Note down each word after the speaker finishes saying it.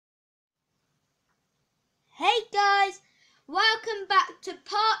Hey guys, welcome back to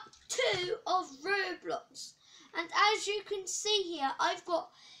part 2 of Roblox. And as you can see here, I've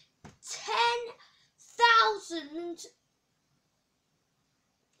got 10,000 and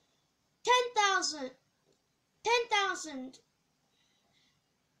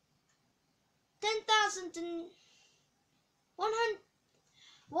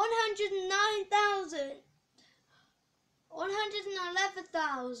 109,000,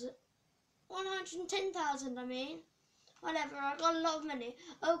 111,000, 110,000, whatever, I got a lot of money.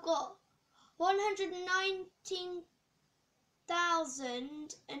 I've got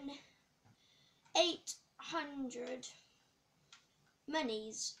 119,800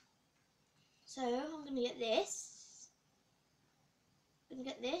 monies. So I'm going to get this.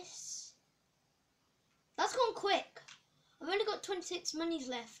 That's gone quick. I've only got 26 monies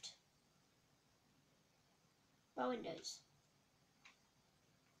left. By Windows.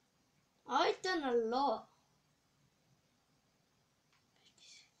 I've done a lot.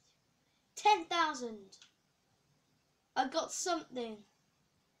 10,000. I got something.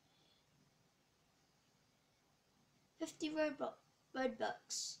 50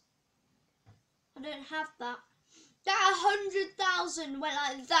 Robux. I don't have that. That 100,000 went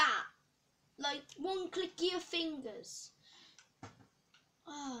like that. Like one click of your fingers.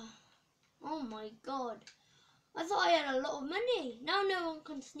 Oh my god. I thought I had a lot of money. Now no one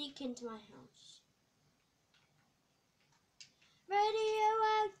can sneak into my house.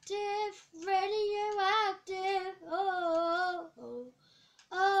 Radioactive, radioactive, oh, oh,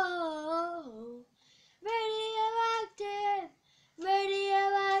 oh, radioactive,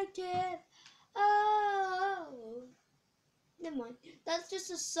 radioactive, oh. Never mind. That's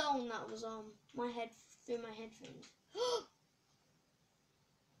just a song that was on my head through my headphones.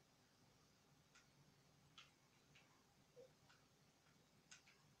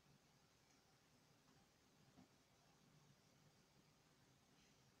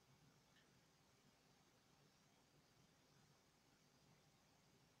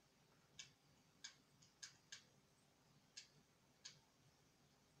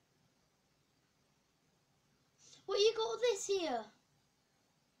 What you got this here?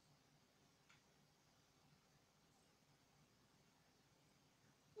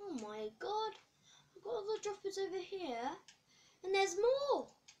 Oh my god. I've got all the droppers over here. And there's more.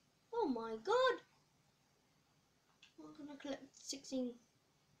 Oh my god. I'm going to collect 16.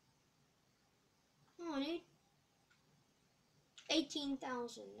 Oh, I need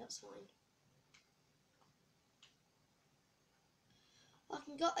 18,000. That's fine. I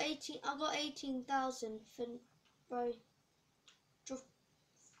got 18,000 for by drop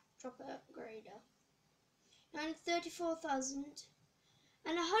it upgrader. And 34,000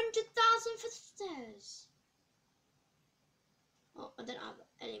 and 100,000 for stairs. Oh, I don't have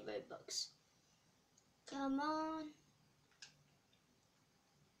any Robux. Come on.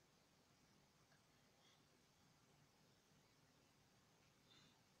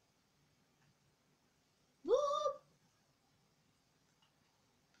 Whoop.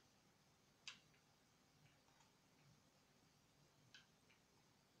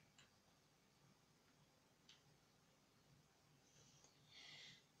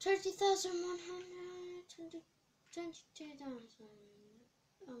 $30,100, 22,000.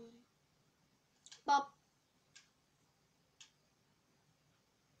 Bob.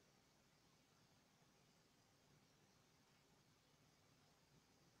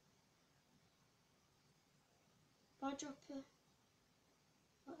 Bar dropper.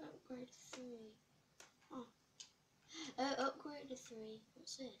 Upgrade 3. Oh. Upgrade 3.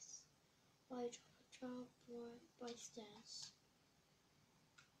 What's this? Bar dropper, by stairs.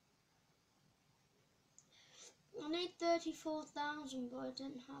 I need 34,000, but I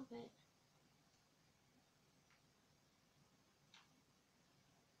didn't have it.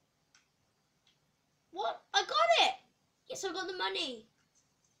 What? I got it! Yes, I got the money.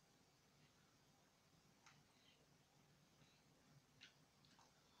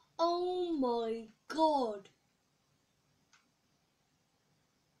 Oh my god.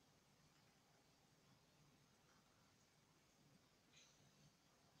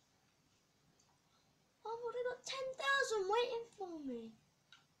 I've already got 10,000 waiting for me.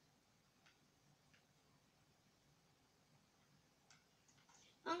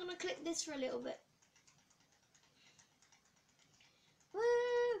 I'm going to click this for a little bit. Woo!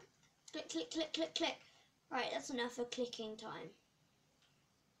 Click, click, click, click, click. Right, that's enough for clicking time.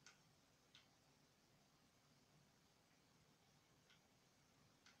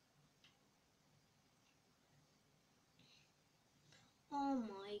 Oh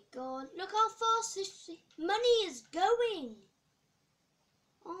my god, look how fast this money is going.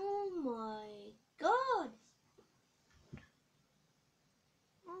 Oh my god.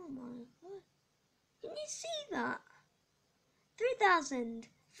 that. 3,000,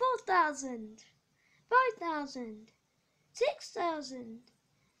 4,000, 5,000, 6,000,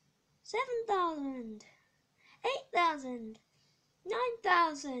 7,000, 8,000,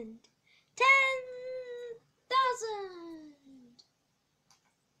 9,000, 10,000.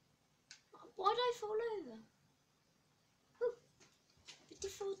 Why did I fall over? Ooh,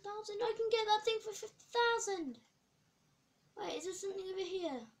 54,000. I can get that thing for 50,000. Wait, is there something over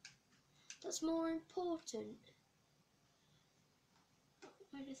here that's more important?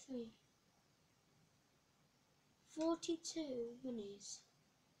 Where are 3? 42 minis.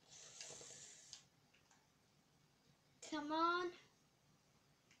 Come on.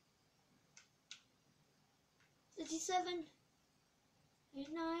 37.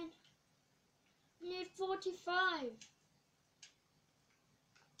 89. I need 45.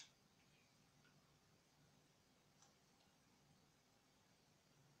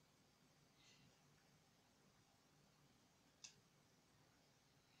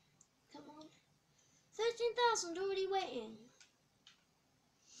 Come on. 13,000 already waiting.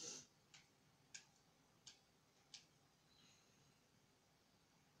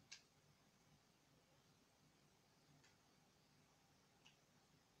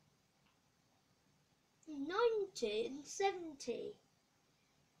 $90 and $70.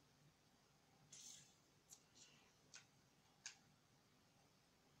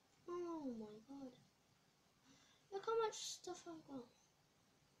 Oh my god. Look how much stuff I've got.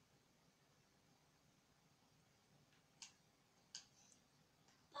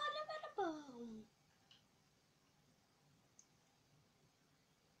 Ba-da-ba-da-boom.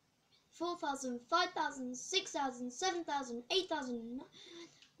 4,000, 5,000, 6,000, 7,000, 8,000.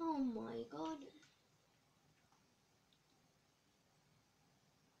 Oh my god.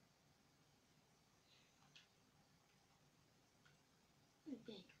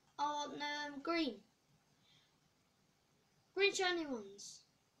 Okay. Oh no, green. Green shiny ones.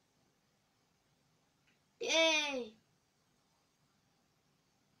 Yay!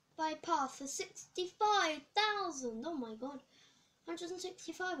 Buy path for 65,000. Oh my god.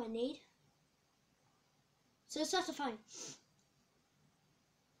 165 I need. So satisfying.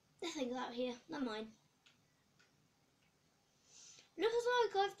 Nothing's out here. Never mind. Looks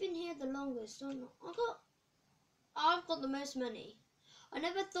like I've been here the longest, don't I? I've got the most money. I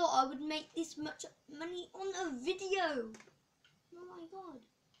never thought I would make this much money on a video. Oh my god.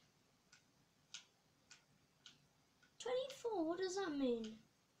 24, what does that mean?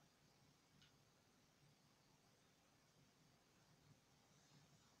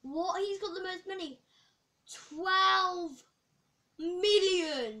 What? He's got the most money. 12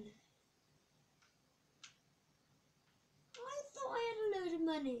 million. I thought I had a load of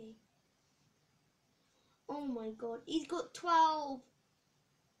money. Oh my god, he's got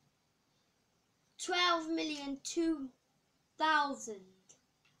 12,002,000.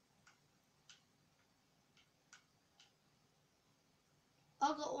 I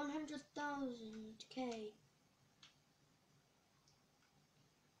got 100,000k.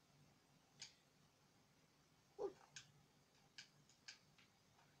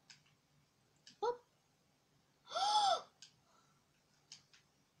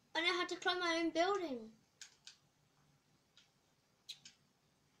 And I had to climb my own building.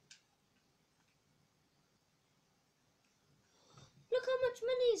 Look how much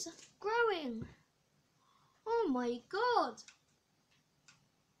money's growing. Oh my god.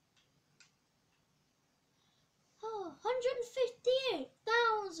 Oh,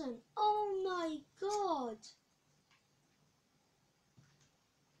 158,000. Oh my god.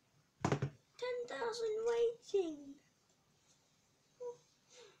 10,000 waiting.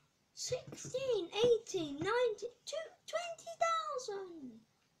 16, 18, 19, 20,000.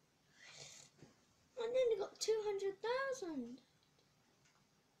 I nearly got 200,000.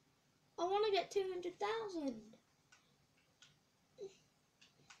 I want to get 200,000.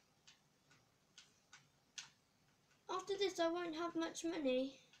 After this, I won't have much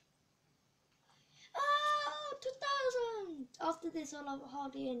money. Oh, 2,000. After this, I'll have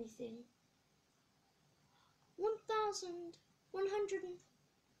hardly anything. 1,100.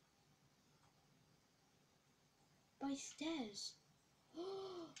 By stairs.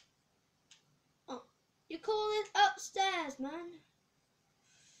 Oh, you call it upstairs, man.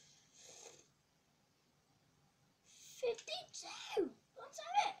 52. What's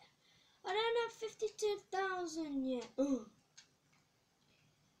it? I don't have 52,000 yet. Ugh.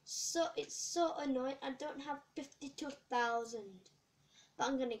 So it's so annoying. I don't have 52,000, but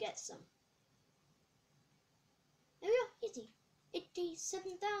I'm gonna get some. There we go. Easy.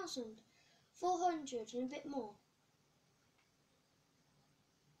 87,400 and a bit more.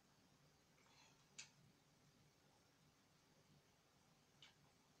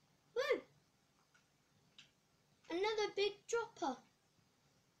 Another big dropper.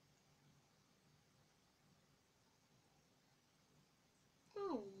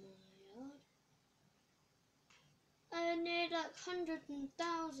 Oh my god. I need like hundreds and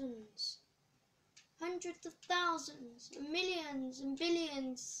thousands. Hundreds of thousands, and millions and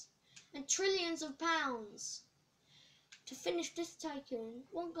billions and trillions of pounds to finish this token.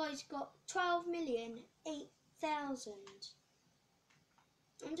 One guy's got 12,008,000.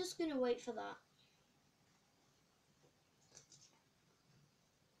 I'm just gonna wait for that.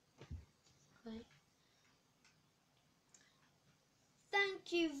 Okay.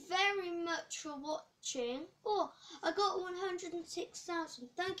 Thank you very much for watching. Oh, I got 106,000.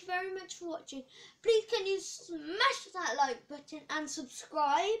 Thank you very much for watching. Please can you smash that like button and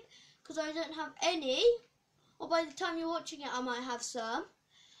subscribe, because I don't have any. Or by the time you're watching it, I might have some.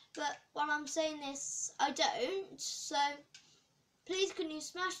 But when I'm saying this, I don't. So please can you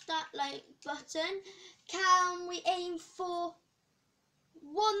smash that like button. Can we aim for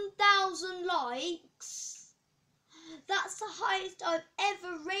 1,000 likes? That's the highest I've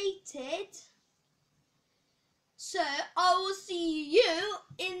ever rated. So I will see you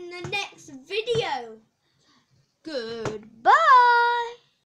in the next video. Goodbye.